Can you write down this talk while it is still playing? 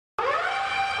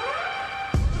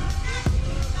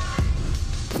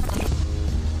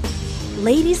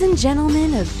Ladies and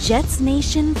gentlemen of Jets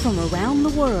Nation from around the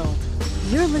world,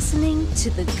 you're listening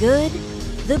to the Good,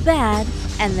 the Bad,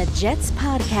 and the Jets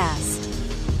podcast.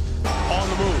 On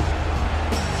the move.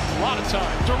 A lot of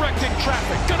time. Directing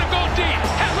traffic. Gonna go deep.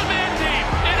 Has a man deep.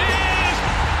 It is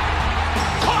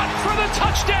caught for the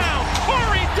touchdown.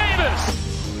 Corey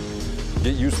Davis.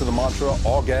 Get used to the mantra,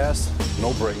 all gas,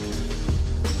 no brake.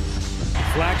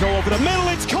 Flacco over the middle.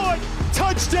 It's caught.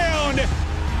 Touchdown.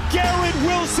 Garrett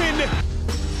Wilson.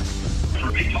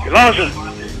 Lawson.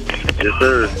 Yes,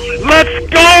 sir. Let's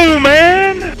go,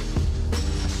 man!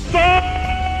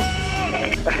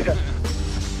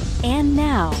 And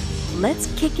now, let's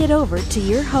kick it over to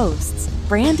your hosts,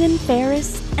 Brandon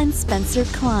Ferris and Spencer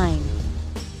Klein.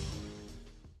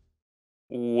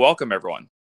 Welcome, everyone,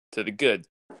 to the Good,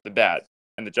 the Bad,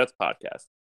 and the Jets podcast.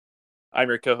 I'm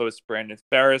your co-host, Brandon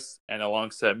Ferris, and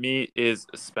alongside me is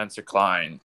Spencer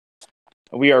Klein.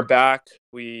 We are back.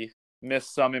 We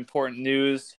missed some important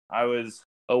news. I was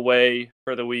away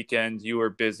for the weekend. You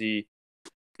were busy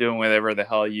doing whatever the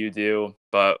hell you do,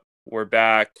 but we're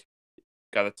back.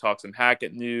 Got to talk some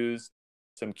Hackett news,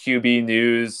 some QB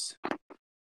news.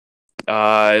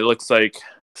 It looks like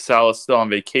Sal's still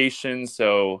on vacation,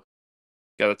 so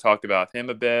got to talk about him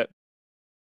a bit.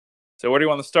 So where do you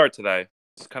want to start today?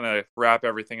 Just kind of wrap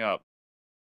everything up.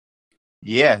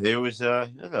 Yeah, there was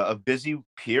a busy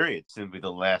period, simply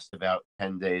the last about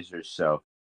 10 days or so.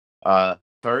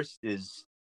 First is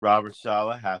Robert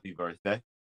Saleh, happy birthday.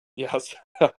 Yes.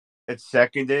 And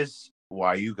second is, why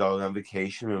are you going on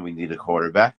vacation when we need a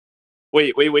quarterback?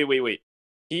 Wait.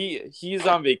 He's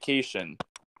on vacation,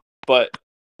 but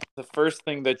the first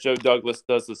thing that Joe Douglas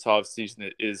does this offseason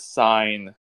is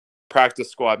sign practice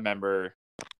squad member,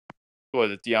 what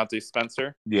is it, Deontay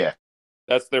Spencer? Yeah.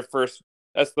 That's the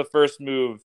first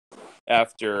move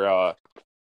after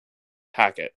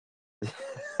Hackett.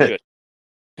 Good.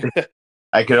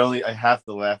 I have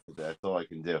to laugh at that. That's all I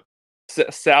can do.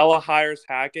 Salah hires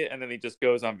Hackett, and then he just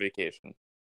goes on vacation.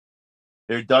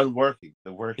 They're done working.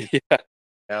 They're working Yeah.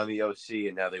 down the OC,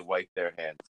 and now they wipe their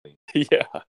hands. Yeah.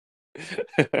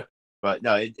 But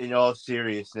no, in all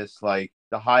seriousness, like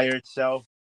the hire itself,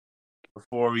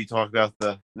 before we talk about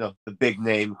the big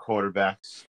name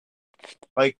quarterbacks,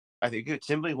 like I think it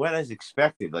simply went as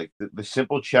expected. Like the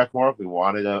simple check mark, we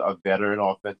wanted a veteran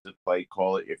offensive play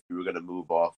call it if you were going to move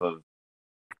off of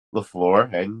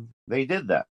LaFleur, and they did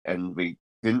that. And we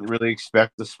didn't really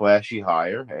expect the splashy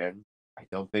hire, and I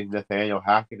don't think Nathaniel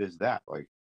Hackett is that. Like,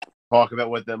 talk about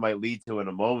what that might lead to in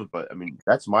a moment, but I mean,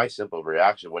 that's my simple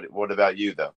reaction. What about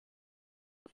you, though?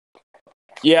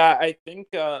 Yeah, I think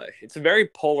it's a very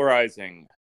polarizing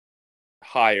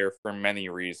hire for many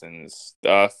reasons.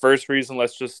 First reason,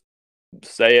 let's just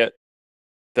say it,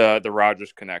 the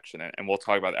Rodgers connection, and we'll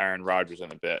talk about Aaron Rodgers in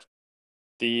a bit.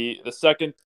 The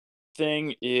second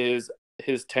thing is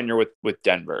his tenure with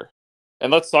Denver. And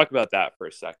let's talk about that for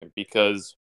a second,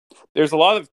 because there's a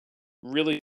lot of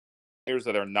really players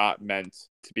that are not meant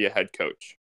to be a head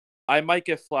coach. I might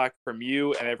get flack from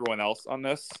you and everyone else on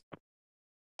this.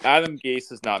 Adam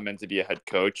Gase is not meant to be a head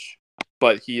coach,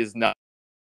 but he is not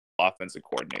an offensive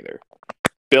coordinator.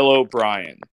 Bill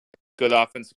O'Brien, good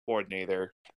offensive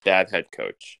coordinator, bad head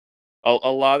coach. A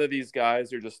lot of these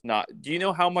guys are just not. Do you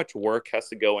know how much work has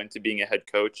to go into being a head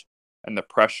coach and the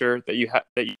pressure that you have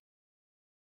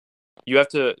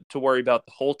to worry about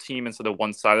the whole team instead of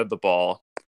one side of the ball?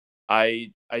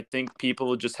 I think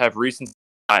people just have recency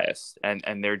bias,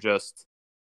 and they're just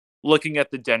looking at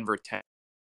the Denver 10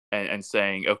 and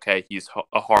saying, okay, he's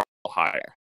a horrible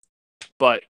hire.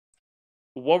 But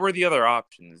what were the other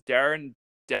options?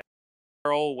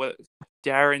 Oh,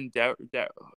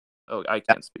 I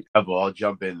can't speak. I'll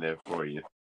jump in there for you.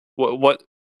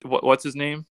 What's his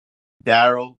name?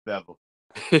 Darrell Bevell.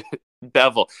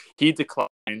 Bevel. He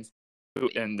declined,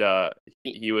 and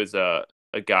he was a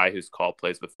guy who's called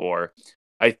plays before.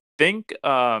 I think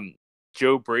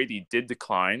Joe Brady did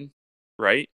decline,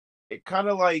 right? It kind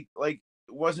of like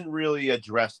wasn't really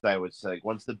addressed, I would say. Like,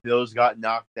 once the Bills got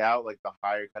knocked out, like the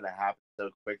hire kind of happened so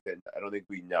quick that I don't think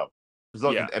we know.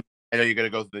 Yeah. I know you're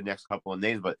going to go through the next couple of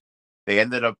names, but they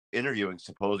ended up interviewing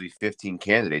supposedly 15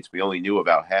 candidates. We only knew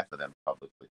about half of them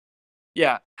publicly.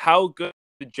 Yeah. How good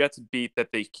the Jets beat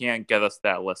that they can't get us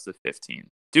that list of 15?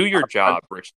 Do your job,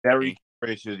 Rich. Very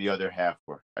curious who the other half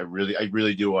were. I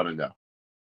really do want to know.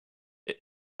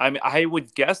 I mean, I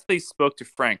would guess they spoke to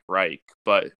Frank Reich,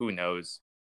 but who knows?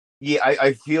 Yeah,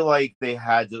 I feel like they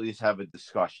had to at least have a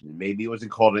discussion. Maybe it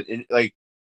wasn't called like,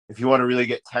 if you want to really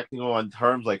get technical on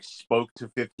terms, like spoke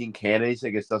to 15 candidates, I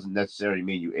guess doesn't necessarily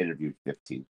mean you interviewed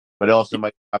 15. But it also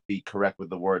might not be correct with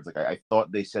the words. Like I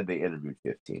thought they said they interviewed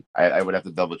 15. I would have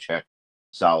to double check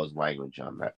Salah's language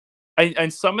on that.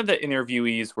 And some of the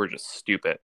interviewees were just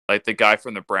stupid. Like the guy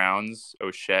from the Browns,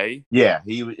 O'Shea. Yeah,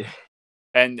 he was.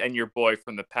 And your boy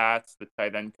from the Pats, the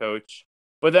tight end coach.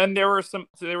 But then there were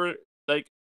like,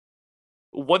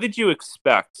 what did you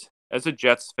expect as a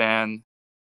Jets fan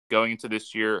going into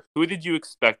this year? Who did you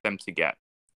expect them to get?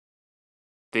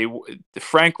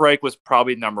 Frank Reich was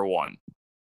probably number one,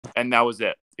 and that was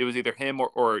it. It was either him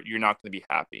or you're not going to be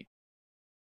happy.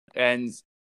 And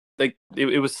like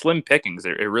it was slim pickings.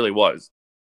 It really was.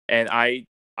 And I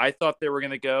thought they were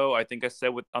going to go. I think I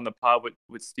said on the pod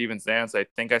with Steven Zans, I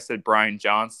think I said Brian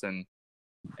Johnson.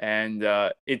 And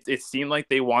it seemed like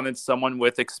they wanted someone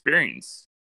with experience.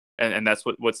 And that's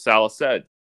what Salah said.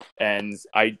 And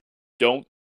I don't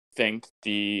think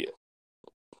the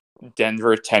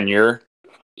Denver tenure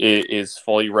is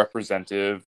fully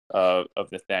representative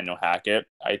of Nathaniel Hackett.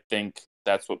 I think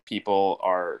that's what people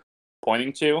are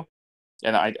pointing to.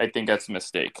 And I think that's a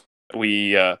mistake.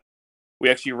 We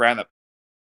actually ran a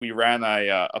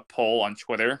poll on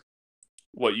Twitter,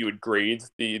 what you would grade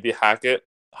the Hackett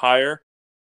hire.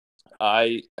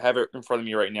 I have it in front of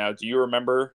me right now. Do you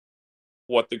remember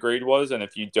what the grade was? And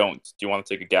if you don't, do you want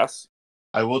to take a guess?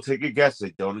 I will take a guess.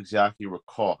 I don't exactly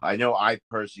recall. I know I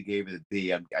personally gave it a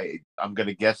B. I'm going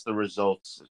to guess the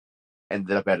results.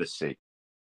 Ended up at a C.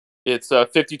 It's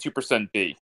 52%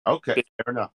 B. Okay,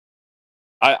 fair enough.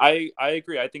 I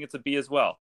agree. I think it's a B as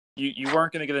well. You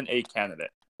weren't going to get an A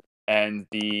candidate, and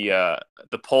the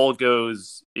poll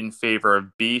goes in favor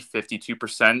of B,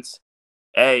 52%,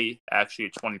 A actually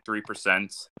at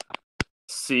 23%,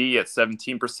 C at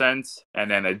 17%, and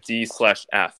then a D/F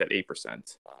at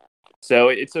 8%. So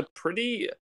it's a pretty,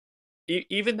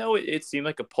 even though it seemed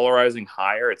like a polarizing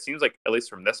hire, it seems like, at least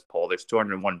from this poll, there's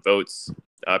 201 votes,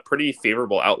 a pretty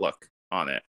favorable outlook on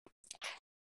it.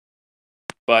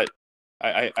 But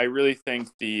I really think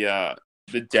the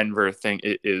Denver thing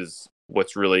is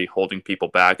what's really holding people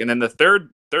back. And then the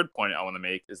third point I want to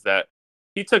make is that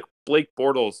he took Blake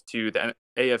Bortles to the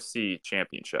AFC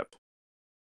Championship.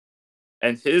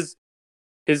 And his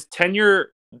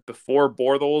tenure before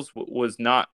Bortles was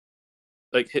not,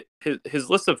 like, his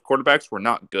list of quarterbacks were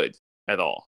not good at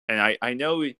all. And I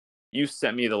know you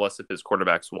sent me the list of his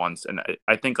quarterbacks once, and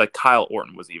I think like Kyle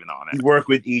Orton was even on it. He worked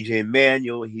with EJ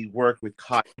Manuel. He worked with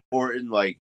Kyle Orton.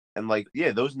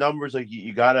 Yeah, those numbers, like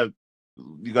you gotta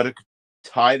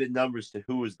tie the numbers to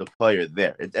who was the player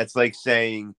there. That's like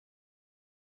saying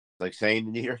the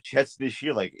New York Jets this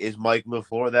year. Like, is Mike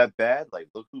LaFleur that bad? Like,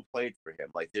 look who played for him.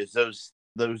 Like, there's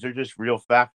those are just real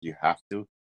facts you have to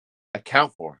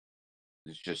account for.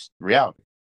 It's just reality.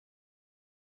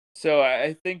 So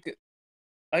I think,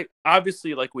 like,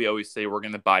 obviously, like we always say, we're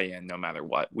going to buy in no matter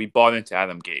what. We bought into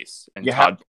Adam Gase and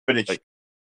Todd. But it's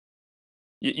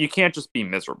you can't just be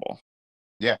miserable.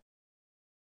 Yeah.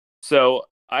 So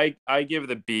I give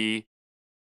it a B.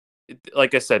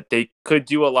 Like I said, they could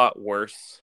do a lot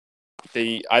worse.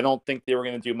 I don't think they were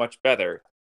going to do much better.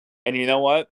 And you know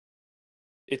what?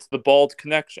 It's the bald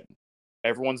connection.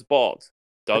 Everyone's bald.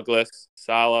 Douglas,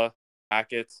 Salah,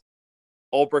 Hackett.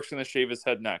 Ulbricht's going to shave his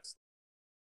head next.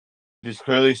 There's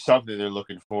clearly something they're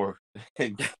looking for.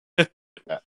 Yeah.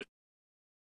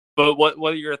 But what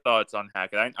are your thoughts on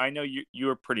Hackett? I know you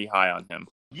were pretty high on him.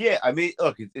 Yeah, I mean,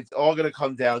 look, it's all going to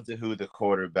come down to who the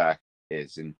quarterback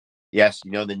is. And yes,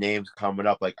 the name's coming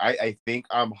up. Like, I think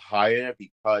I'm higher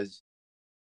because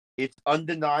it's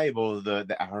undeniable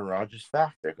the Aaron Rodgers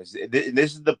factor. Because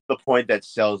this is the point that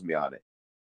sells me on it.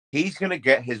 He's going to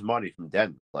get his money from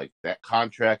Denver. Like, that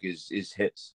contract is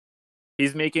his.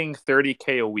 He's making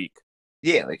 $30K a week.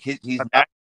 Yeah, like he's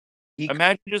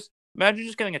imagine just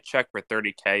getting a check for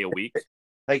 $30K a week.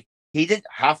 Like, he didn't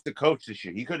have to coach this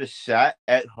year. He could have sat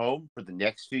at home for the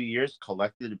next few years,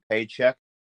 collected a paycheck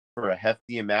for a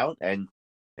hefty amount, and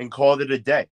called it a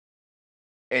day.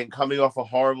 And coming off a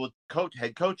horrible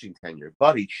head coaching tenure,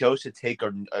 but he chose to take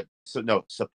a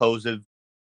supposed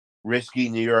risky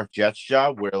New York Jets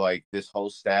job where, like, this whole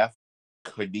staff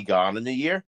could be gone in a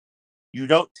year. You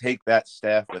don't take that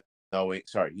staff you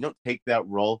don't take that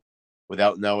role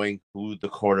without knowing who the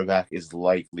quarterback is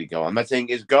likely going. I'm not saying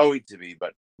is going to be,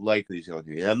 but likely is going to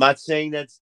be. And I'm not saying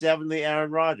that's definitely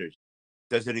Aaron Rodgers.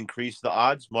 Does it increase the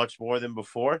odds much more than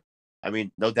before? I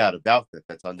mean, no doubt about that.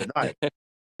 That's undeniable.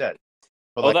 That's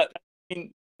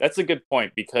a good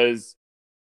point, because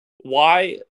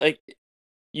why? Like,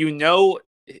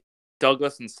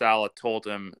 Douglas and Salah told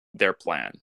him their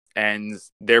plan, and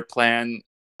their plan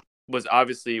was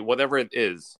obviously, whatever it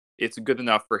is, it's good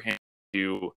enough for him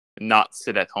to not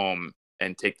sit at home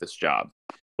and take this job.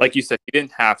 Like you said, he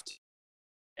didn't have to.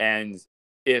 And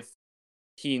if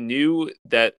he knew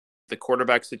that the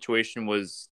quarterback situation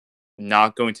was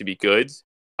not going to be good,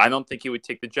 I don't think he would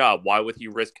take the job. Why would he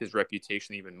risk his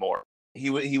reputation even more? He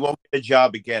won't get a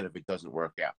job again if it doesn't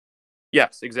work out.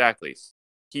 Yes, exactly.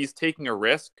 He's taking a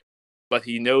risk, but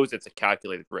he knows it's a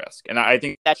calculated risk. And I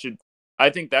think that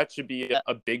should be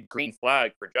a big green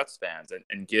flag for Jets fans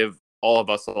and give all of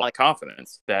us a lot of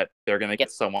confidence that they're going to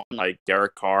get someone like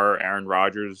Derek Carr, Aaron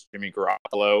Rodgers, Jimmy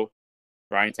Garoppolo,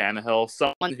 Ryan Tannehill,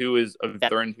 someone who is a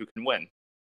veteran who can win.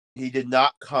 He did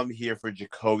not come here for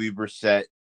Jacoby Brissett,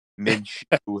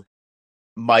 Minshew,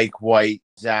 Mike White,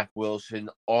 Zach Wilson,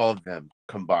 all of them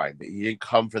combined. He didn't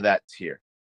come for that tier.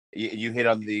 You hit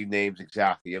on the names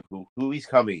exactly of who he's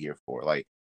coming here for. Like,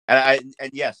 and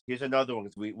yes, here's another one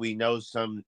because we know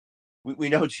we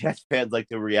know Jets fans like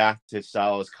to react to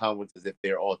Salah's comments as if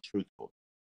they're all truthful.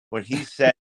 When he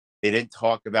said they didn't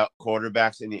talk about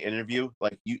quarterbacks in the interview,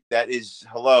 that is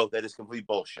complete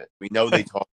bullshit. We know they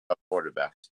talk about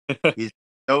quarterbacks. He's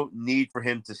no need for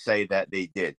him to say that they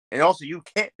did. And also, you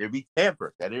can't. There'd be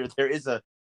tamper. There is a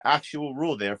actual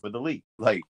rule there for the league.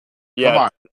 Like, come on.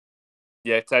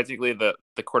 Yeah, technically the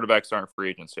quarterbacks aren't free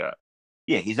agents yet.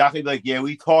 Yeah, he's not going to be like, yeah,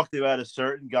 we talked about a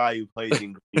certain guy who plays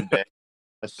in Green Bay,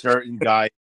 a certain guy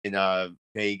in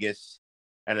Vegas,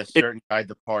 and a certain guy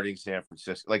departing San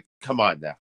Francisco. Like, come on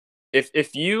now.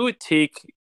 If you take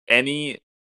any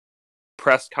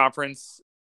press conference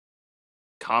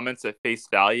comments at face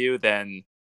value, then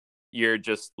you're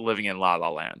just living in La La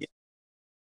Land. Yeah.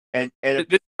 And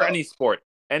this for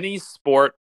any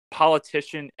sport,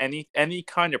 politician, any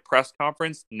kind of press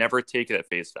conference, never take it at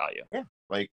face value. Yeah,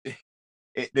 like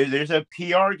there's a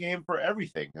PR game for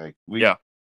everything. Like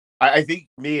I think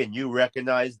me and you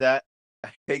recognize that.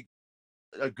 I think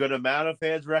a good amount of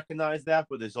fans recognize that,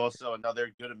 but there's also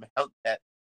another good amount that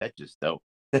just don't.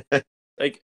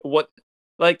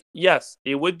 Yes,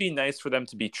 it would be nice for them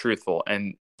to be truthful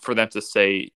and for them to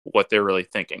say what they're really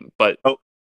thinking, but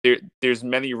there's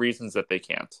many reasons that they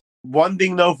can't. One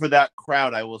thing, though, for that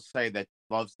crowd, I will say that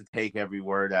loves to take every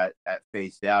word at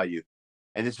face value,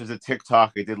 and this was a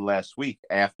TikTok I did last week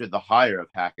after the hire of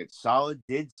Hackett. Saleh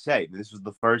did say this was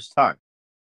the first time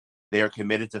they are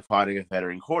committed to finding a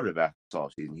veteran quarterback this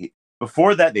offseason.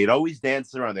 Before that, they'd always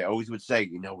dance around. They always would say,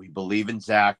 we believe in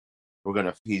Zach.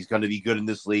 He's gonna be good in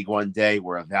this league one day.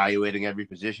 We're evaluating every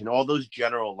position. All those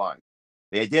general lines.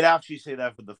 They did actually say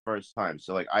that for the first time.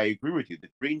 So, I agree with you. The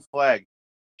green flag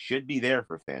should be there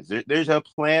for fans. There's a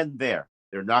plan there.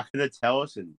 They're not going to tell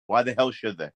us, and why the hell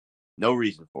should they? No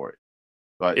reason for it.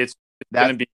 But it's that's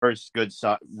going to be first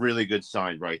really good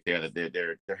sign right there that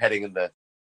they're heading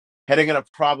in a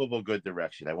probable good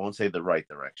direction. I won't say the right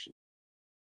direction.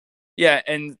 Yeah,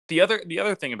 and the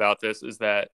other thing about this is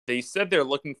that they said they're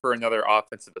looking for another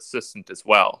offensive assistant as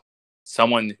well,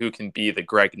 someone who can be the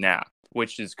Greg Knapp,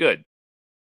 which is good.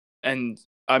 And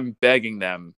I'm begging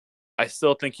them. I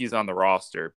still think he's on the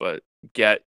roster, but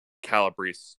get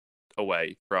Calabrese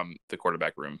away from the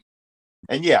quarterback room.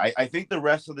 And yeah, I think the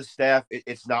rest of the staff,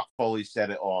 it's not fully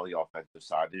set at all the offensive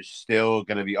side. There's still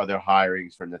going to be other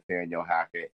hirings for Nathaniel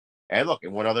Hackett. And look,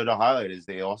 and one other to highlight is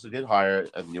they also did hire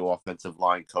a new offensive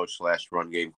line coach / run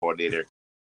game coordinator,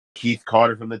 Keith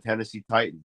Carter from the Tennessee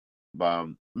Titans.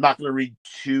 I'm not going to read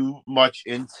too much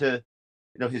into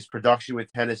his production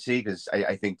with Tennessee because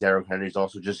I think Derrick Henry is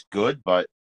also just good, but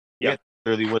yeah,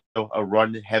 clearly was a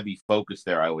run-heavy focus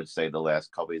there, I would say, the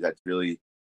last couple of years. That's really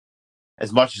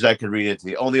as much as I could read into.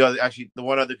 The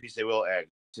one other piece I will add,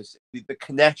 just the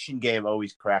connection game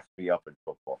always cracks me up in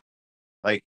football.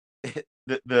 Like,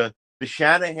 the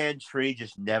Shanahan tree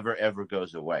just never, ever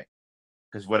goes away.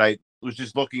 Because when I was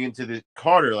just looking into the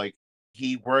Carter,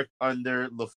 he worked under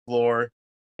LaFleur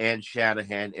and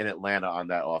Shanahan in Atlanta on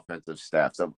that offensive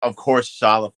staff. So, of course,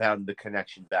 Saleh found the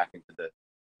connection back into the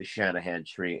Shanahan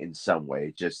tree in some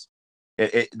way.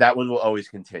 That one will always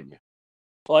continue.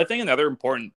 Well, I think another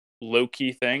important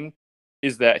low-key thing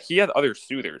is that he had other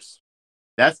suitors.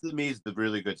 That's, to me, is the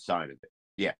really good sign of it.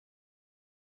 Yeah.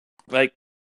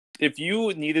 If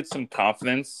you needed some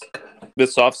confidence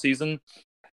this offseason,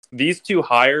 these two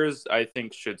hires, I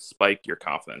think, should spike your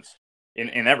confidence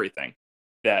in everything.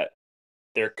 That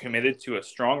they're committed to a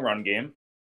strong run game,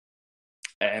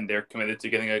 and they're committed to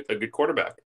getting a good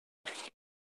quarterback.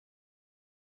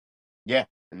 Yeah,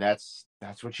 and that's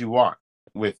what you want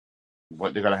with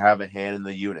what they're going to have a hand in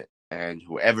the unit and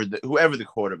whoever the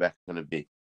quarterback is going to be.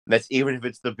 And that's even if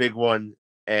it's the big one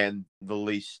and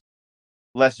the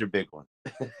lesser big one.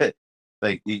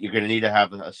 You're going to need to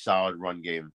have a solid run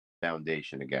game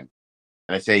foundation again.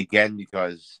 And I say again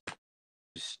because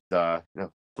just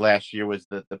last year was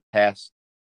the past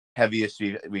heaviest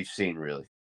we've seen, really.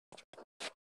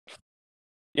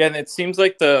 Yeah, and it seems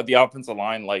like the offensive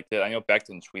line liked it. I know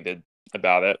Becton tweeted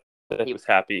about it, that he was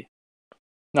happy.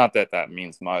 Not that that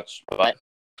means much, but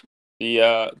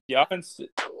the offensive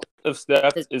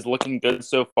staff is looking good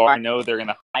so far. I know they're going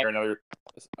to hire another,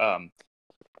 I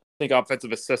think,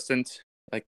 offensive assistant,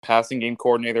 like passing game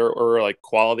coordinator or like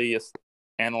quality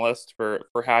analyst for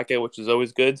Hackett, which is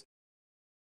always good.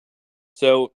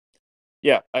 So,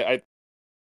 yeah, I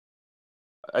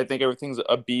think everything's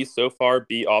a B so far.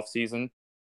 B off season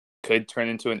could turn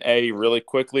into an A really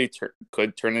quickly.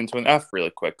 Could turn into an F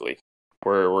really quickly.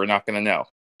 We're not going to know,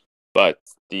 but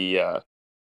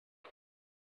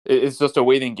it's just a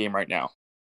waiting game right now.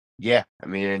 Yeah, I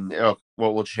mean,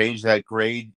 what will change that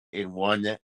grade in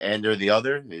one end or the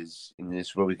other is, and this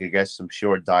is what we could guess. I'm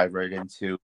sure dive right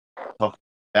into talk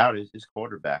about is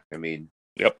quarterback. I mean,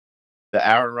 Yep. The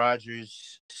Aaron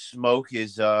Rodgers smoke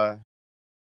is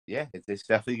it's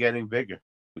definitely getting bigger.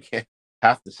 We can't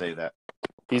have to say that.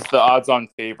 He's the odds-on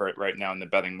favorite right now in the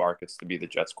betting markets to be the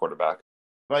Jets quarterback.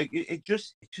 Like it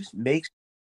just makes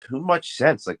too much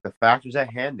sense. Like the factors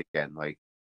at hand again. Like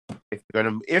if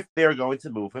they're going to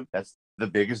move him, that's the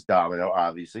biggest domino.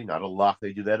 Obviously, not a lock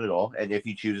they do that at all. And if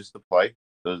he chooses to play,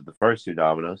 those are the first two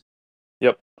dominoes.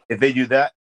 Yep. If they do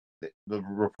that, the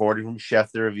reporting from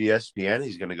Schefter of ESPN,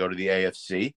 he's going to go to the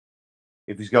AFC.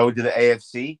 If he's going to the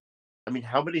AFC, I mean,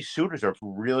 how many suitors are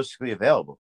realistically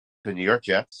available? The New York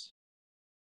Jets,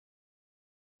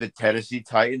 the Tennessee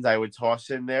Titans, I would toss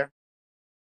in there.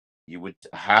 You would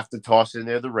have to toss in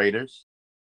there the Raiders.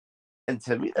 And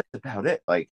to me, that's about it.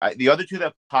 Like the other two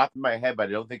that pop in my head, but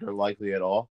I don't think are likely at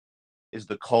all, is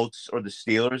the Colts or the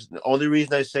Steelers. The only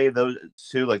reason I say those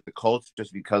two, like the Colts,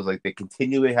 just because like they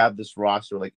continually have this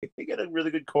roster. Like if they get a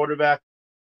really good quarterback,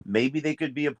 maybe they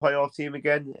could be a playoff team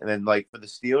again. And then like for the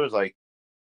Steelers, like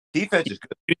defense is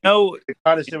good. It's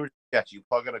kind of similar to the Jets. You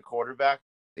plug in a quarterback,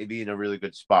 they'd be in a really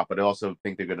good spot. But I also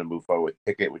think they're going to move forward with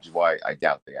Pickett, which is why I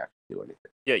doubt they actually do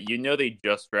anything. Yeah, they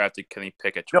just drafted Kenny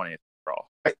Pickett 20th overall.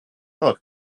 Look,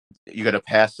 you got to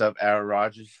pass up Aaron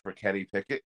Rodgers for Kenny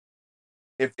Pickett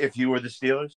if you were the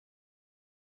Steelers?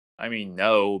 I mean,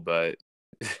 no, but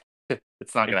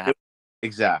it's not going to happen.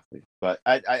 Exactly. But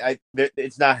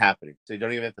it's not happening. So you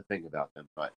don't even have to think about them.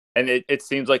 But and it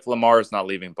seems like Lamar is not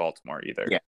leaving Baltimore either.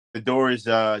 Yeah. The door is,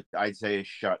 I'd say, is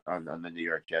shut on the New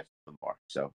York Jets Lamar.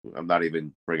 So I'm not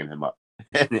even bringing him up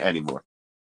anymore.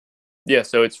 Yeah,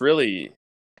 so it's really...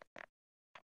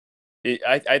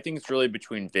 I think it's really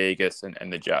between Vegas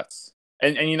and the Jets.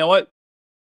 And you know what?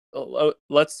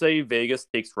 Let's say Vegas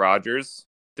takes Rodgers.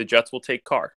 The Jets will take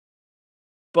Carr.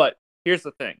 But here's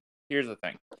the thing.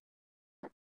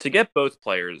 To get both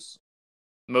players,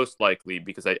 most likely,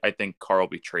 because I think Carr will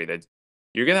be traded,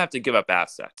 you're going to have to give up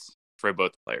assets for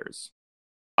both players.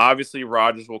 Obviously,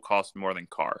 Rodgers will cost more than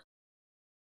Carr.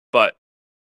 But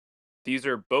these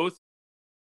are both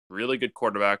really good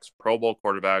quarterbacks, Pro Bowl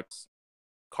quarterbacks.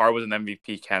 Carr was an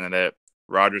MVP candidate.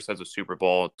 Rodgers has a Super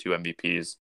Bowl, 2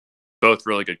 MVPs. Both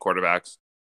really good quarterbacks.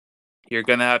 You're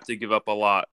going to have to give up a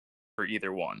lot for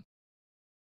either one.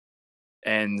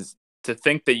 And to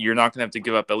think that you're not going to have to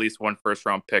give up at least one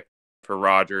first-round pick for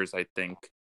Rodgers, I think,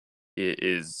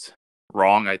 is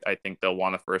wrong. I think they'll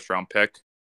want a first-round pick.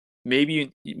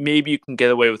 Maybe you can get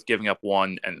away with giving up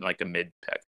one and like a mid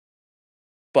pick.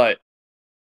 But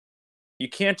you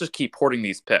can't just keep hoarding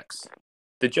these picks.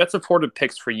 The Jets have hoarded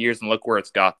picks for years, and look where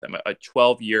it's got them, a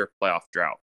 12-year playoff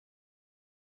drought.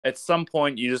 At some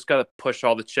point, you just got to push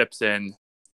all the chips in,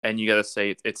 and you got to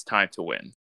say it's time to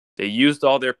win. They used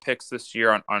all their picks this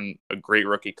year on a great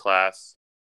rookie class,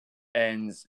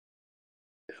 and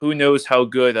who knows how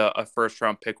good a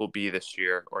first-round pick will be this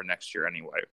year or next year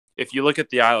anyway. If you look at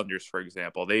the Islanders, for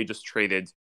example, they just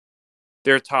traded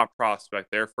their top prospect,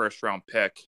 their first-round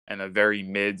pick, and a very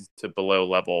mid to below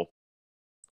level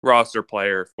roster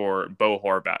player for Bo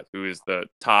Horvat, who is the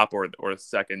top or the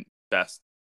second best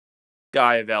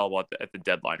guy available at the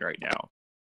deadline right now.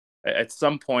 At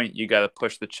some point, you got to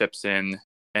push the chips in,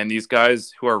 and these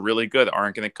guys who are really good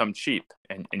aren't going to come cheap.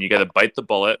 And you got to bite the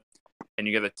bullet, and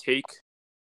you got to take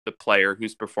the player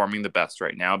who's performing the best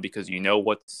right now because you know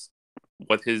what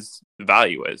his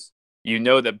value is. You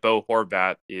know that Bo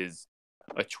Horvat is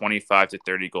a 25 to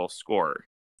 30 goal scorer.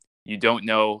 You don't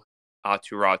know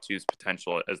Atu Ratu's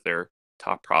potential as their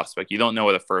top prospect. You don't know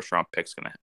what a first round pick's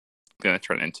gonna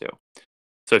turn into.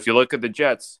 So if you look at the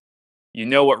Jets, you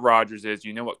know what Rodgers is,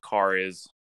 you know what Carr is.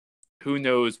 Who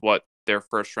knows what their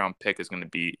first round pick is going to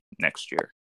be next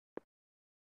year?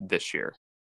 This year,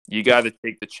 you got to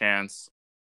take the chance.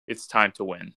 It's time to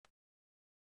win.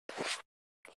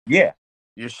 Yeah,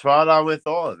 you're spot on with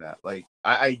all of that. Like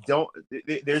I don't.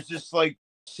 There's this like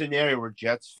scenario where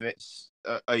Jets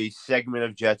a segment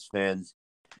of Jets fans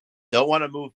don't want to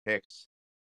move picks,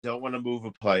 don't want to move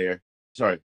a player.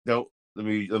 Sorry, don't let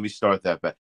me start that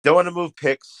back. Don't want to move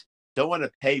picks, don't want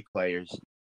to pay players,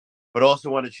 but also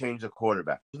want to change the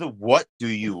quarterback. So what do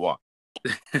you want?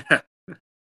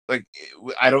 Like,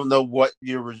 I don't know what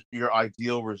your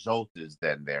ideal result is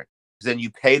then there. Because then you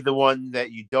pay the one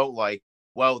that you don't like.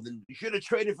 Well, then you should have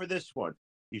traded for this one.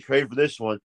 You traded for this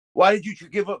one. Why did you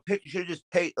give up pick? You should have just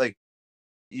paid. Like,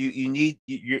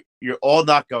 you're all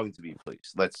not going to be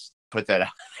pleased. Let's put that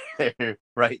out there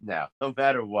right now. No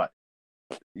matter what,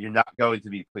 you're not going to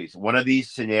be pleased. One of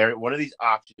these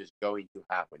options is going to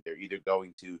happen. They're either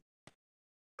going to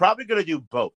probably going to do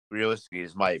both. Realistically,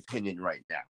 is my opinion right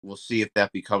now. We'll see if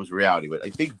that becomes reality, but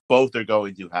I think both are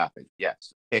going to happen.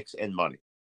 Yes, picks and money.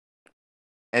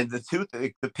 And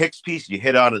the picks piece, you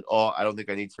hit on it all. I don't think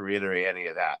I need to reiterate any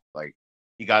of that. Like,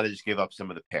 you got to just give up some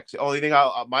of the picks. The only thing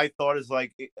my thought is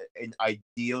like an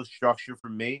ideal structure for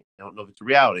me. I don't know if it's a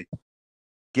reality.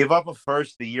 Give up a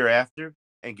first the year after,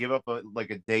 and give up a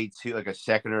day two, like a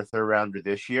second or third rounder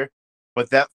this year.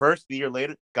 But that first the year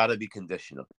later got to be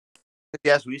conditional.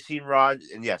 Yes, we've seen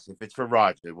Rodgers, and yes, if it's for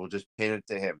Rodgers, we'll just pin it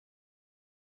to him.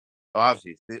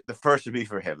 Obviously, the first would be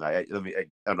for him. I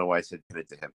don't know why I said pin it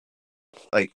to him.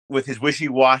 Like, with his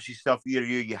wishy-washy stuff year to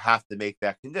year, you have to make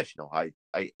that conditional.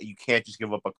 You can't just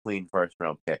give up a clean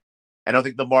first-round pick. I don't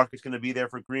think the market's going to be there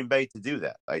for Green Bay to do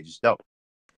that. I just don't.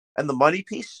 And the money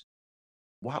piece,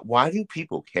 why do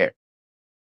people care?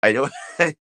 I know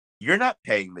you're not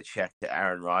paying the check to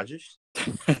Aaron Rodgers.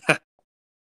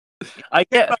 I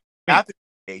get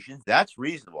applications. That's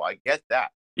reasonable. I get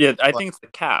that. Yeah, I think it's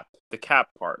the cap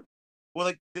part. Well,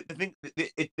 like the thing,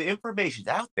 the information's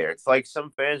out there. It's like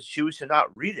some fans choose to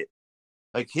not read it.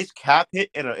 Like, his cap hit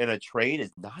in a trade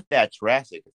is not that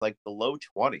drastic. It's like the low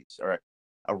 20s or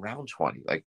around 20.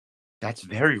 Like, that's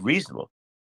very reasonable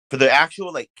for the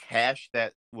actual like cash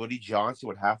that Woody Johnson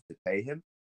would have to pay him.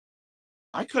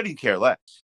 I couldn't care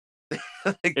less.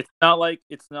 It's not like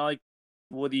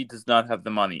Woody does not have the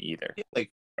money either. Like,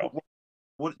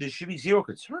 what there should be zero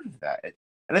concern for that.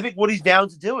 And I think Woody's down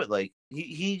to do it. Like,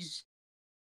 he's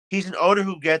an owner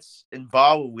who gets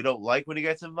involved when we don't like when he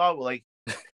gets involved. But, like,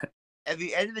 at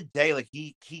the end of the day, like,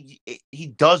 he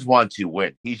does want to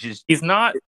win. He's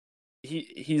not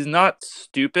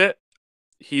stupid.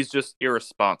 He's just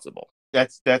irresponsible.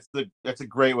 That's a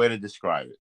great way to describe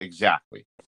it. Exactly.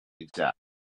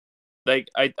 Like,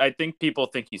 I think people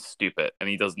think he's stupid and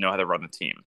he doesn't know how to run a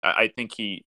team. I think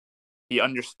he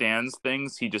understands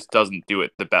things. He just doesn't do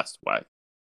it the best way.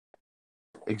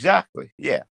 Exactly.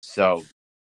 Yeah. So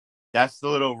that's the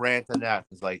little rant on that.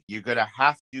 It's like, you're gonna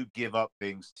have to give up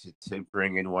things to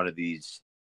bring in one of these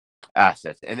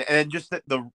assets, and just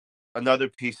the another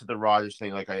piece of the Rodgers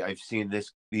thing. Like, I've seen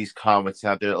these comments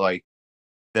out there, like,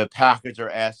 the Packers are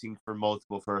asking for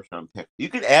multiple first-round picks. You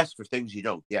can ask for things you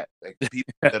don't get. Like,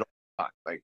 people that don't want.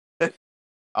 Like,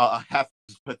 I'll have to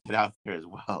just put that out there as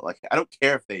well. Like, I don't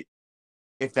care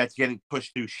if that's getting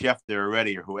pushed through Schefter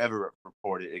already or whoever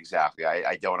reported exactly.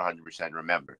 I don't 100%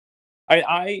 remember.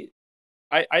 I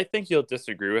think you'll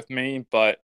disagree with me,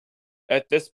 but at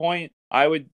this point, I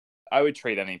would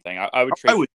trade anything. I would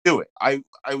trade. I would do it.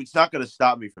 It's not going to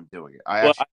stop me from doing it.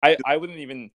 I wouldn't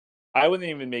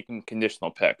even make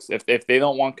conditional picks. If they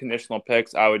don't want conditional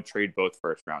picks, I would trade both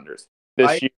first rounders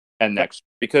this year and next,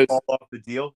 because call off the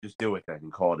deal. Just do it then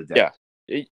and call it a day.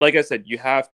 Yeah, like I said, you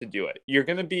have to do it. You're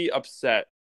going to be upset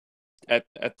at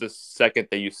the second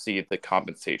that you see the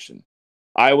compensation.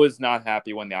 I was not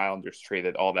happy when the Islanders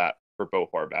traded all that for Bo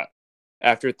Horvat.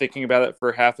 After thinking about it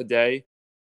for half a day,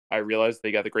 I realized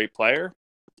they got a great player,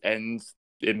 and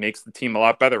it makes the team a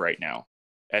lot better right now.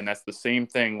 And that's the same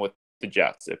thing with the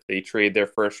Jets. If they trade their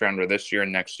first rounder this year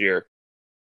and next year,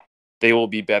 they will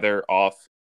be better off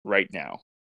right now.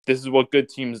 This is what good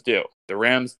teams do. The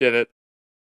Rams did it.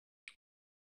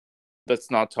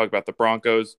 Let's not talk about the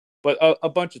Broncos, but a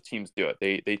bunch of teams do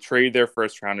it. They trade their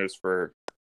first rounders for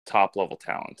top level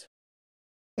talent.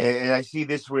 And I see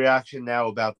this reaction now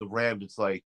about the Rams. It's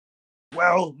like,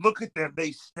 well, look at them.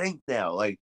 They stink now.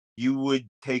 Like, you would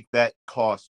take that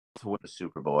cost to win a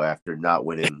Super Bowl after not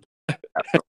winning.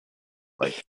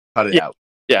 Like, cut it out.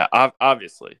 Yeah,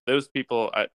 obviously. Those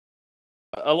people,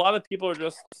 a lot of people are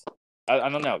just, I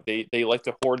don't know. They like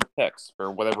to hoard picks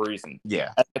for whatever reason.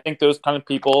 Yeah. I think those kind of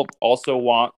people also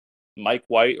want Mike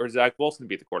White or Zach Wilson to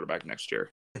be the quarterback next year,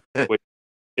 which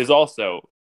is also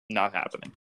not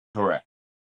happening. Correct.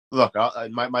 Look,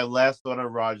 my last thought on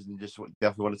Rodgers, and just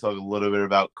definitely want to talk a little bit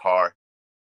about Carr.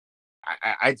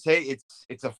 I'd say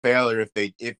it's a failure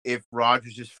if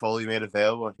Rodgers is fully made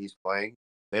available and he's playing.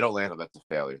 They don't land him. That's a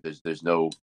failure. There's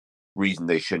no reason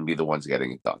they shouldn't be the ones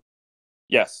getting it done.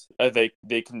 Yes, they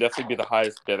can definitely be the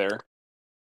highest bidder.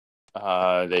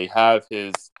 They have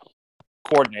his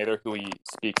coordinator, who he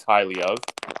speaks highly of.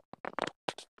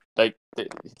 Like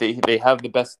they have the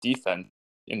best defense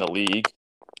in the league.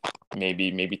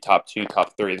 Maybe top 2,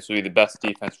 top 3. This would be the best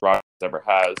defense Rodgers ever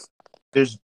has.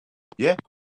 There's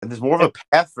more of a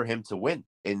path for him to win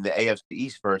in the AFC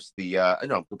East versus the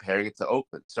I'm comparing it to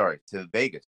Oakland. Sorry, to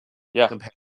Vegas. Yeah.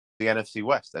 Compared to the NFC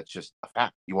West. That's just a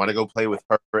fact. You want to go play with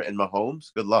Herbert and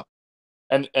Mahomes? Good luck.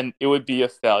 And it would be a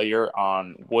failure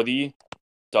on Woody,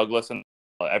 Douglas, and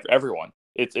everyone.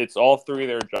 It's all 3 of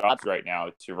their jobs right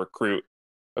now to recruit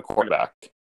a quarterback.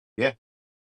 Yeah.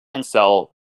 And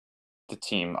sell the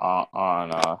team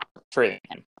on trading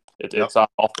him. It's on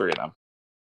all 3 of them.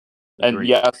 And Agreed.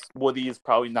 yes, Woody is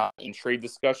probably not in trade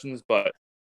discussions, but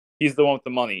he's the one with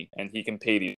the money, and he can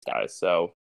pay these guys,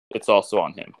 so it's also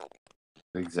on him.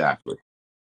 Exactly.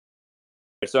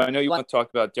 So I know you want to talk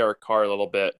about Derek Carr a little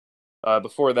bit.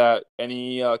 Before that,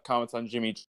 any comments on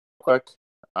Jimmy G? Quick?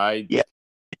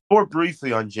 More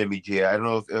briefly on Jimmy G. I don't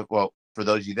know if for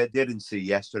those of you that didn't see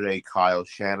yesterday, Kyle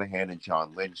Shanahan and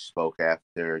John Lynch spoke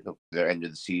after their end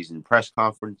of the season press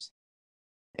conference.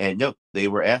 And they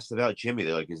were asked about Jimmy.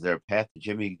 They're like, is there a path to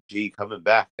Jimmy G coming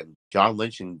back? And John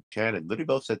Lynch and Shannon literally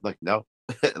both said, like, no.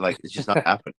 Like, it's just not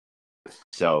happening.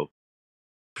 So,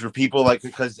 for people,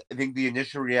 because I think the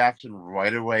initial reaction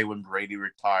right away when Brady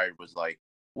retired was like,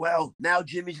 well, now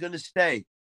Jimmy's going to stay.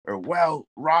 Or, well,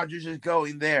 Rodgers is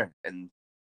going there. And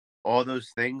all those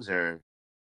things are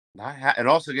not and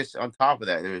also, I guess, on top of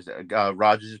that, there's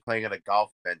Rodgers is playing at a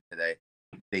golf event today.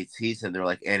 They tease him. They're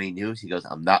like, any news? He goes,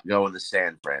 I'm not going to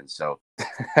San Fran. So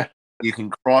you can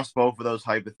cross both of those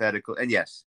hypothetical. And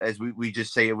yes, as we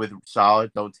just say it with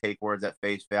solid, don't take words at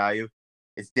face value.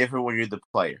 It's different when you're the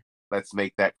player. Let's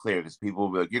make that clear because people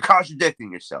will be like, you're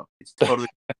contradicting yourself. It's totally.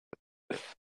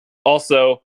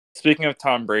 Also, speaking of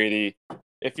Tom Brady,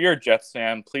 if you're a Jets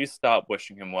fan, please stop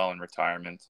wishing him well in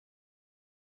retirement.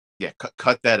 Yeah,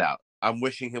 cut that out. I'm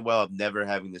wishing him well of never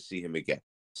having to see him again.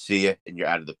 See ya, and you're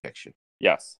out of the picture.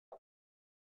 Yes.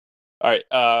 All right.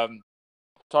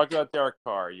 Talk about Derek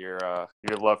Carr. Your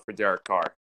love for Derek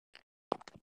Carr.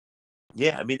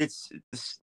 Yeah, I mean it's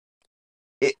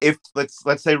if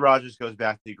let's say Rodgers goes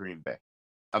back to Green Bay.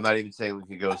 I'm not even saying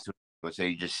he goes to. Let's say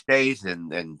he just stays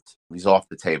and he's off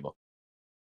the table.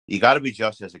 You got to be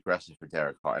just as aggressive for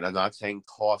Derek Carr, and I'm not saying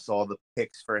toss all the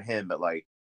picks for him, but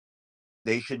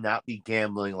they should not be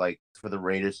gambling for the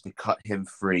Raiders to cut him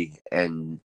free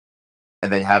and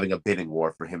then having a bidding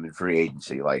war for him in free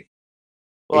agency. Well,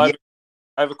 I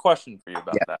have a question for you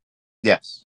about that.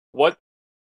 Yes.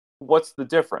 What's the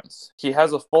difference? He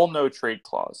has a full no trade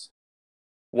clause.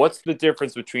 What's the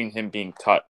difference between him being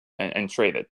cut and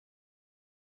traded?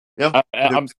 Yeah,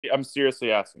 I'm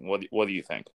seriously asking. What do you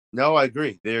think? No, I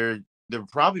agree. There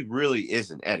probably really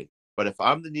isn't any. But if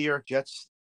I'm the New York Jets,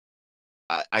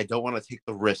 I don't want to take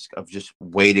the risk of just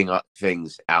waiting up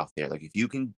things out there. If you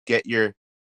can get your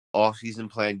off-season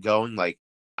plan going,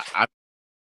 I'd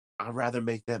rather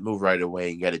make that move right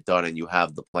away and get it done, and you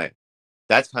have the plan.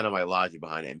 That's kind of my logic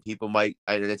behind it. And people I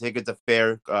think it's a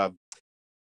fair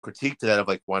critique to that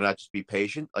of why not just be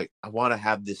patient? I want to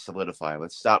have this solidify.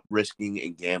 Let's stop risking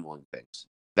and gambling things.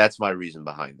 That's my reason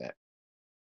behind that.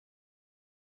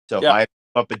 So if I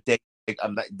up a date,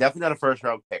 I'm definitely not a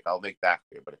first-round pick. I'll make that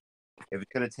clear. But if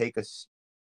it's going to take us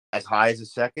as high as a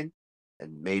second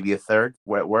and maybe a third,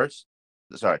 at worst,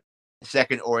 a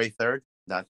second or a third,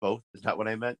 not both, is not what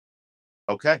I meant.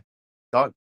 Okay,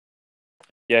 done.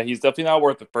 Yeah, he's definitely not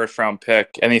worth the first round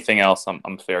pick. Anything else,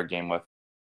 I'm fair game with.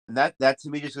 And that to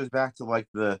me just goes back to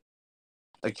the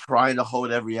trying to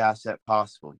hold every asset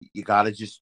possible. You gotta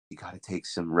take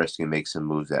some risk and make some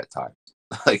moves at times,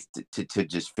 to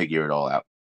just figure it all out.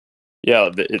 Yeah,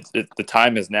 the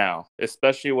time is now,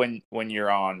 especially when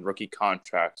you're on rookie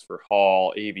contracts for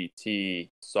Hall,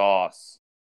 ABT, Sauce.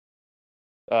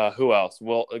 Who else?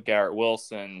 Garrett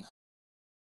Wilson.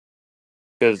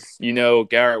 Because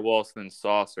Garrett Wilson and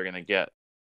Sauce are going to get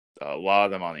a lot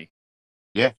of the money.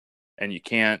 Yeah. And you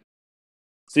can't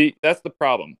see, that's the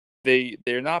problem.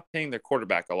 They're not paying their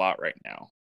quarterback a lot right now.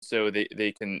 So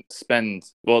they can spend,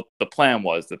 the plan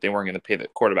was that they weren't going to pay the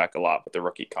quarterback a lot with the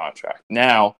rookie contract.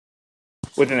 Now,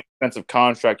 with an expensive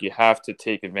contract, you have to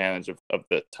take advantage of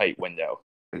the tight window.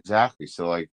 Exactly.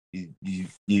 So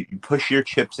you push your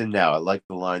chips in now. I like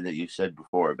the line that you said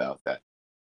before about that.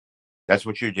 That's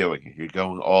what you're doing. You're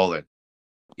going all in.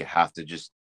 You have to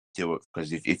just do it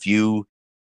because if you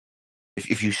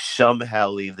somehow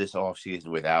leave this offseason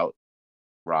without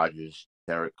Rodgers,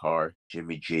 Derek Carr,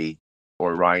 Jimmy G,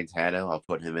 or Ryan Tannehill, I'll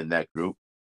put him in that group.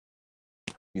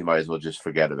 you might as well just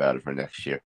forget about it for next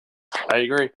year. I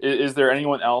agree. Is there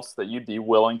anyone else that you'd be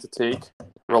willing to take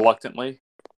reluctantly?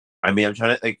 I mean, I'm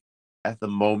trying to at the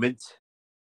moment.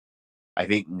 I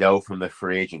think no from the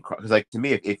free agent because, to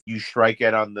me, if you strike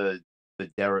out on the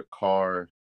Derek Carr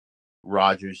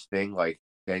Rodgers thing,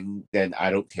 then I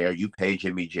don't care. You pay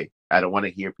Jimmy G. I don't want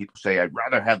to hear people say I'd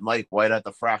rather have Mike White at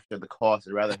the fraction of the cost.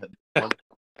 I'd rather have one.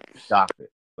 Stop it.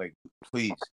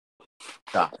 Please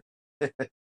stop it.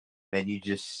 Then you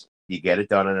get it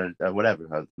done on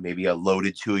a maybe a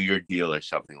loaded 2-year deal or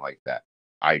something like that.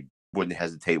 I wouldn't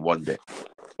hesitate one bit.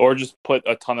 Or just put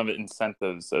a ton of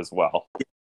incentives as well.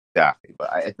 Exactly.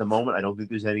 But at the moment, I don't think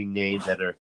there's any names that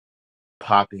are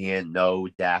popping in. No,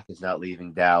 Dak is not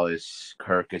leaving Dallas.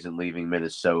 Kirk isn't leaving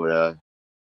Minnesota.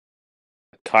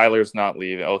 Kyler's not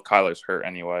leaving. Oh, Kyler's hurt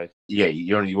anyway. Yeah,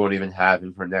 you won't even have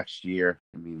him for next year.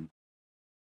 I mean,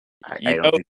 I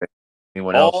don't think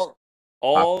anyone else.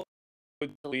 All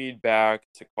would lead back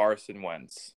to Carson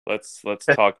Wentz. Let's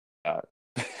talk about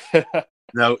that.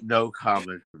 No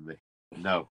comment from me.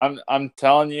 No. I'm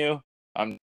telling you,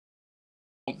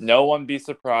 no one be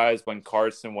surprised when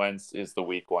Carson Wentz is the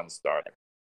week 1 starter.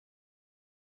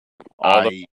 All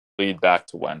the lead back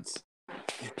to Wentz.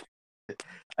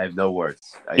 I have no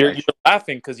words. You're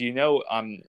laughing because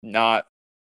I'm not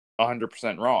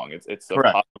 100% wrong. It's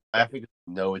correct. I think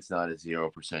no, it's not a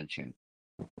 0% chance.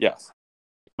 Yes,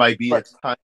 might be a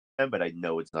time, but I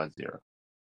know it's not 0.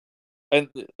 And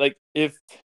if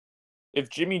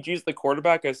Jimmy G's the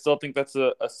quarterback, I still think that's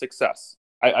a success.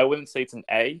 I wouldn't say it's an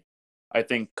A. I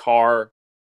think Carr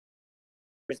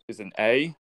is an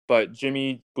A, but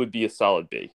Jimmy would be a solid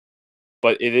B.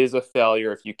 But it is a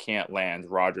failure if you can't land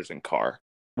Rodgers and Carr.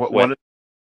 One of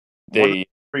the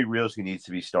 3 reels he needs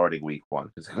to be starting week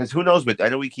 1 because who knows? But I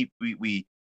know we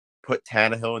put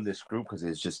Tannehill in this group because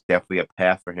it's just definitely a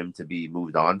path for him to be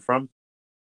moved on from.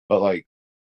 But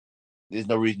there's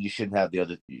no reason you shouldn't have the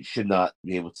other. You should not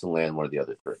be able to land one of the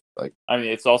other 3. I mean,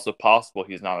 it's also possible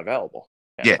he's not available.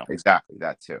 Yeah, exactly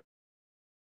that too.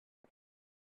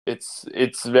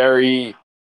 It's very.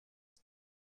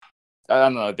 I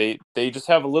don't know. They just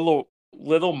have a little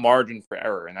margin for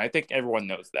error, and I think everyone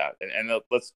knows that. And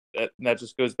that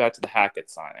just goes back to the Hackett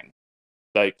signing.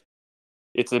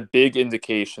 It's a big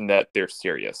indication that they're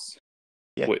serious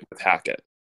with Hackett.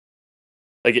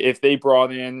 If they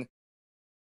brought in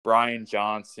Brian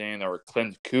Johnson or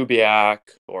Clint Kubiak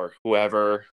or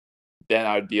whoever, then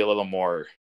I'd be a little more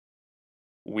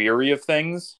weary of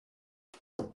things.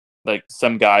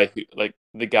 Some guy who,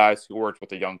 the guys who worked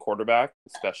with a young quarterback,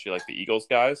 especially the Eagles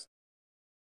guys,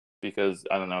 because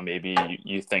I don't know, maybe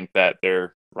you think that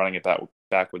they're running it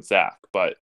back with Zach,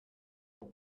 but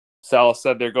Sal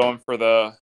said they're going for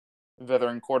the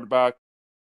veteran quarterback.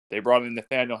 They brought in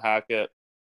Nathaniel Hackett.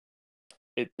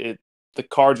 The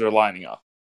cards are lining up,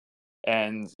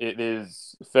 and it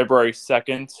is February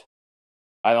 2nd.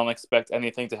 I don't expect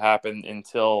anything to happen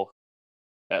until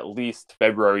at least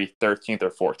February 13th or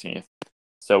 14th.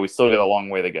 So we still got a long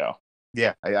way to go.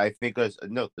 Yeah, I think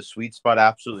the sweet spot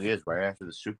absolutely is right after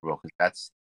the Super Bowl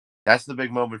because that's the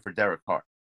big moment for Derek Carr.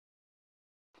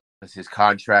 Because his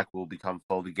contract will become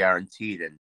fully guaranteed,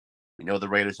 and we know the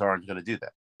Raiders aren't going to do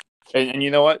that. And you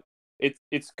know what?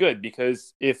 It's good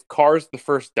because if Carr's the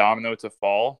first domino to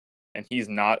fall and he's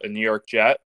not a New York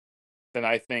Jet, then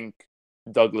I think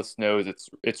Douglas knows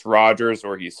it's Rodgers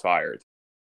or he's fired.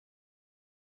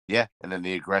 Yeah, and then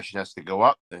the aggression has to go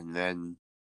up, and then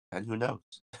who knows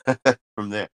from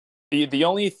there. The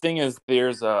only thing is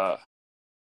there's a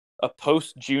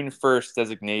post June 1st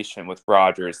designation with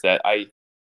Rodgers that I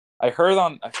heard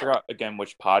on, I forgot again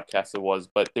which podcast it was,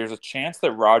 but there's a chance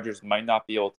that Rodgers might not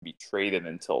be able to be traded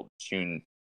until June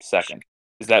 2nd.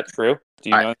 Is that true? Do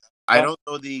you know? I don't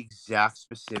know the exact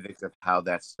specifics of how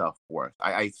that stuff works.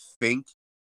 I think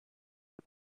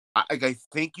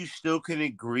you still can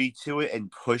agree to it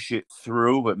and push it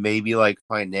through, but maybe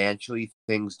financially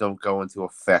things don't go into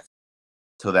effect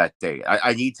till that date.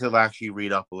 I need to actually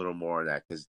read up a little more on that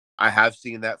because I have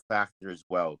seen that factor as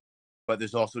well. But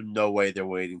there's also no way they're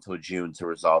waiting till June to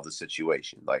resolve the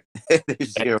situation.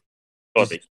 There's zero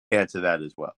chance of that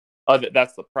as well.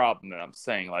 That's the problem that I'm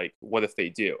saying. What if they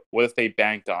do? What if they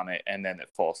banked on it and then it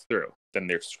falls through? Then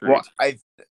they're screwed. Well,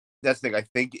 that's the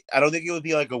thing. I don't think it would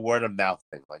be a word of mouth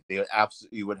thing. They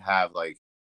absolutely would have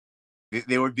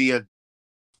there would be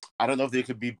I don't know if they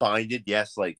could be binded.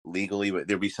 Yes, legally, but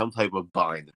there'd be some type of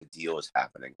bind that the deal is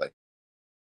happening.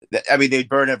 They'd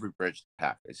burn every bridge to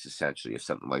Packers essentially if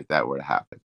something like that were to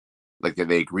happen.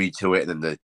 They agreed to it and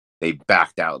then they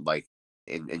backed out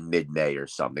in mid-May or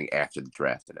something after the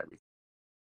draft and everything.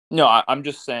 No, I'm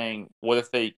just saying, what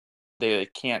if they they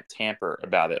can't tamper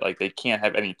about it. Like they can't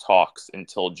have any talks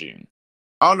until June.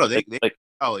 Oh no, Like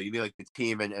you mean like the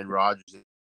team and Rodgers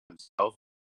himself?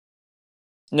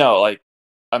 no, like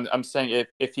I'm saying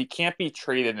if he can't be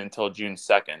traded until June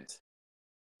 2nd,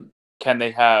 can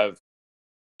they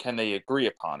agree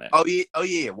upon it? Oh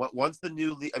yeah. Once the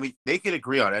new league, I mean, they can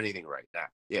agree on anything right now.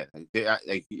 Yeah,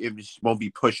 it just won't be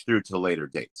pushed through to later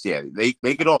dates. Yeah,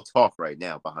 they could all talk right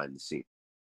now behind the scenes.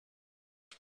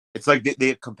 It's like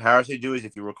the comparison to do is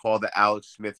if you recall the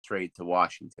Alex Smith trade to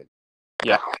Washington.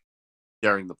 Yeah.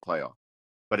 During the playoff,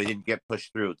 but it didn't get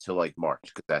pushed through till like March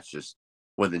because that's just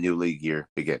when the new league year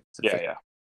begins. Yeah.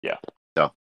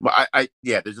 So, but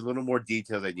there's a little more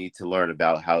details I need to learn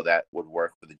about how that would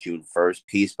work for the June 1st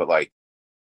piece, but like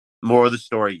more of the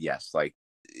story, yes, like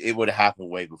it would happen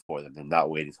way before then, and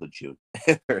not wait until June.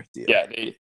 Yeah,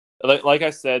 like I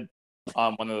said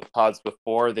on one of the pods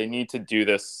before, they need to do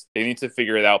this. They need to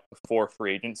figure it out before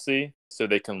free agency so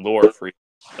they can lure free.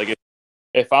 Like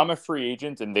if I'm a free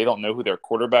agent and they don't know who their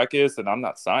quarterback is, then I'm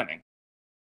not signing.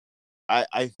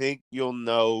 I think you'll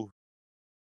know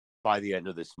by the end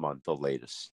of this month, the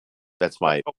latest. That's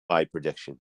my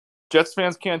prediction. Jets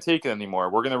fans can't take it anymore.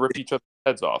 We're gonna rip each other's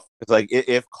heads off. It's like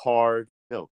if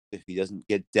he doesn't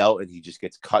get dealt and he just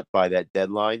gets cut by that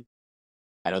deadline,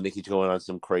 I don't think he's going on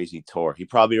some crazy tour. He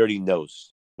probably already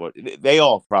knows what they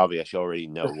all probably actually already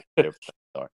know what their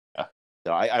plans are.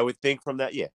 So I would think from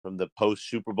the post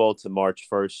Super Bowl to March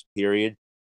 1st period,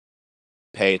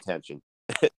 pay attention.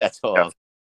 That's all. Yeah.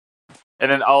 And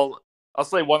then I'll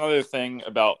say one other thing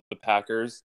about the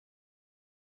Packers.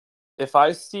 If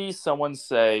I see someone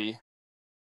say,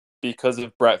 because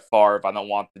of Brett Favre, I don't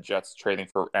want the Jets trading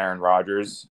for Aaron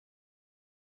Rodgers,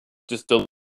 just delete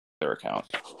their account.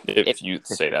 If you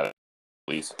say that,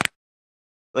 please.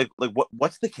 Like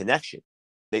what's the connection?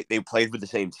 They played with the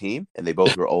same team and they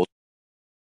both were old.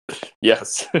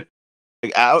 Yes.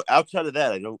 Like outside of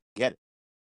that, I don't get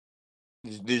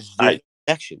it. There's a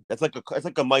connection. That's like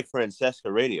a Mike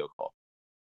Francesca radio call.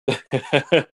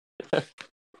 That's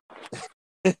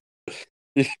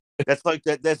like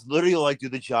that. That's literally like, do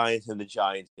the Giants and the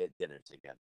Giants get dinner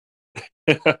together?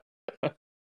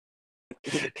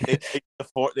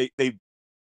 they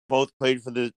both played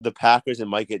for the Packers and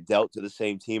might get dealt to the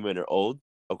same team and are old.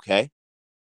 Okay.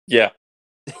 Yeah.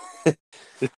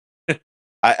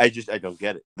 I don't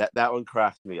get it. That one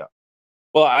cracked me up.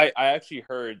 Well, I actually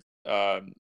heard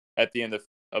at the end of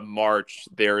March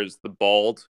there is the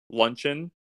bald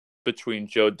luncheon between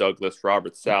Joe Douglas,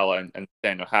 Robert Saleh, and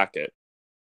Nathaniel Hackett.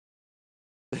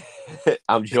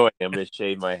 I'm joining. I'm going to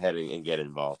shave my head and get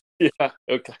involved. Yeah.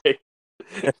 Okay.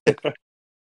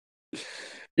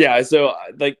 Yeah. So,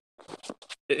 like,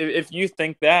 if you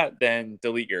think that, then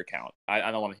delete your account.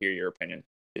 I don't want to hear your opinion.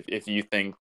 If you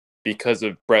think because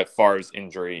of Brett Favre's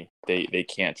injury, they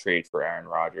can't trade for Aaron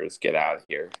Rodgers, get out of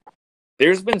here.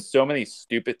 There's been so many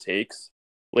stupid takes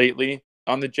lately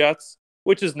on the Jets,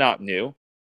 which is not new.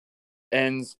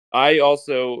 And I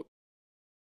also,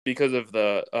 because of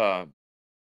the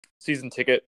season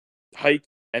ticket hike,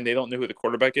 and they don't know who the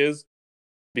quarterback is,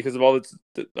 because of all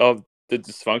the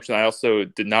dysfunction, I also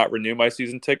did not renew my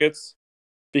season tickets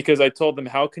because I told them,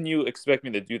 how can you expect me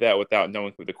to do that without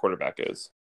knowing who the quarterback is?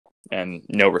 And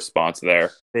no response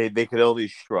there. They could only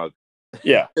shrug.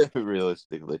 Yeah.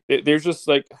 Realistically. There's just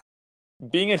like,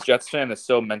 being a Jets fan is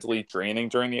so mentally draining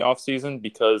during the offseason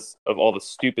because of all the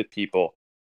stupid people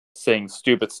saying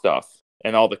stupid stuff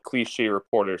and all the cliche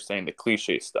reporters saying the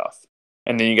cliche stuff.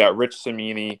 And then you got Rich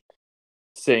Cimini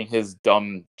saying his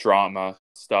dumb drama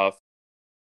stuff.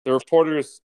 The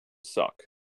reporters suck.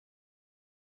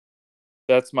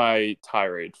 That's my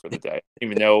tirade for the day. I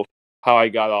don't even know how I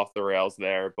got off the rails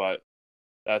there, but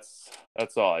that's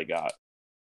all I got.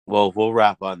 Well, we'll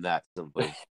wrap on that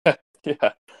simply.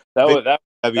 Yeah, that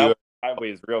was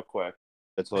sideways real quick.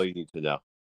 That's all you need to know.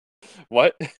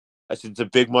 What? It's a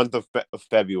big month of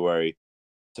February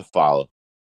to follow.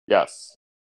 Yes.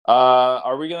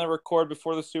 Are we gonna record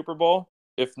before the Super Bowl?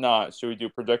 If not, should we do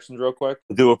predictions real quick?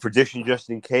 We'll do a prediction just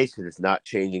in case, and it's not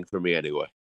changing for me anyway.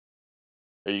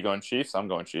 Are you going Chiefs? I'm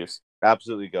going Chiefs.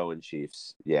 Absolutely going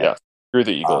Chiefs. Yeah. Yes. Screw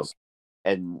the Eagles.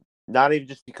 And not even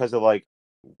just because of like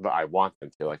I want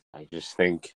them to. I just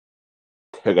think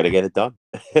they're gonna get it done.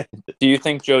 Do you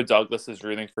think Joe Douglas is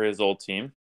rooting for his old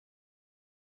team?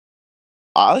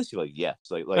 Honestly, like yes.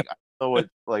 Like I don't know what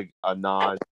like a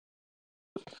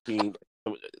non-team,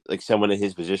 like someone in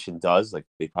his position does. Like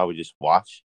they probably just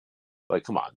watch. Like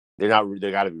come on, they got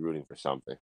to be rooting for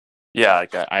something. Yeah,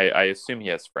 like I assume he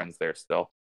has friends there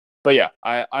still. But yeah,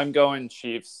 I'm going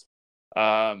Chiefs.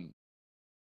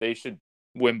 They should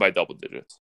win by double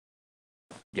digits.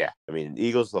 Yeah, I mean,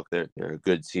 Eagles, look, they're a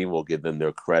good team. We'll give them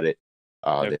their credit.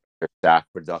 Yep. Their sack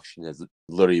production has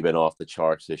literally been off the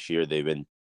charts this year. They've been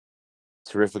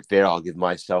terrific there. I'll give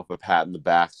myself a pat in the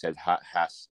back. Said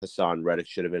Hassan Reddick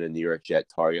should have been a New York Jet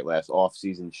target last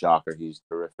offseason. Shocker, he's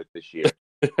terrific this year.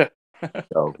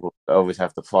 So we'll always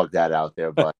have to plug that out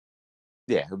there. But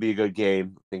yeah, it'll be a good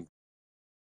game. I think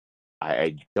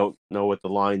I don't know what the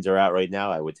lines are at right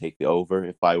now. I would take the over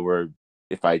if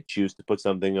I choose to put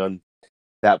something on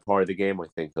that part of the game. I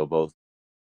think they'll both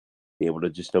be able to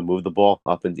just move the ball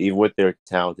up, and even with their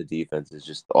talented defenses,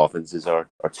 just the offenses are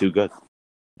too good.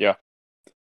 Yeah.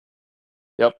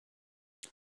 Yep.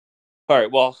 All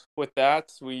right. Well, with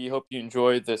that, we hope you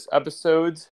enjoyed this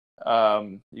episode.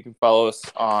 You can follow us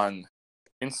on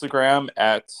Instagram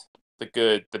at The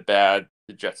Good, The Bad,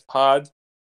 The Jets Pod.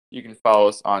 You can follow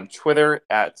us on Twitter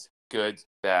at Good,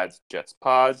 Bad, Jets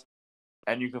Pod.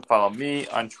 And you can follow me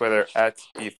on Twitter at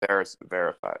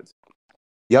eFerrisVerified.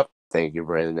 Yep. Thank you,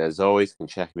 Brandon. As always, you can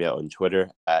check me out on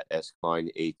Twitter at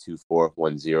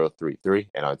skline8241033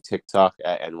 and on TikTok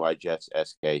at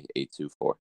nyjetssk824.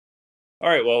 All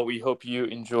right. Well, we hope you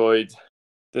enjoyed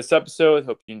this episode.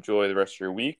 Hope you enjoy the rest of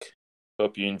your week.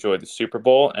 Hope you enjoy the Super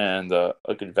Bowl and a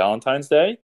good Valentine's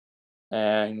Day.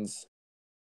 And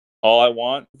all I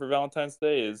want for Valentine's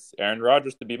Day is Aaron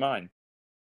Rodgers to be mine.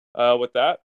 With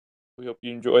that, we hope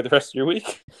you enjoy the rest of your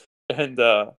week and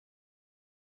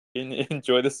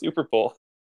enjoy the Super Bowl.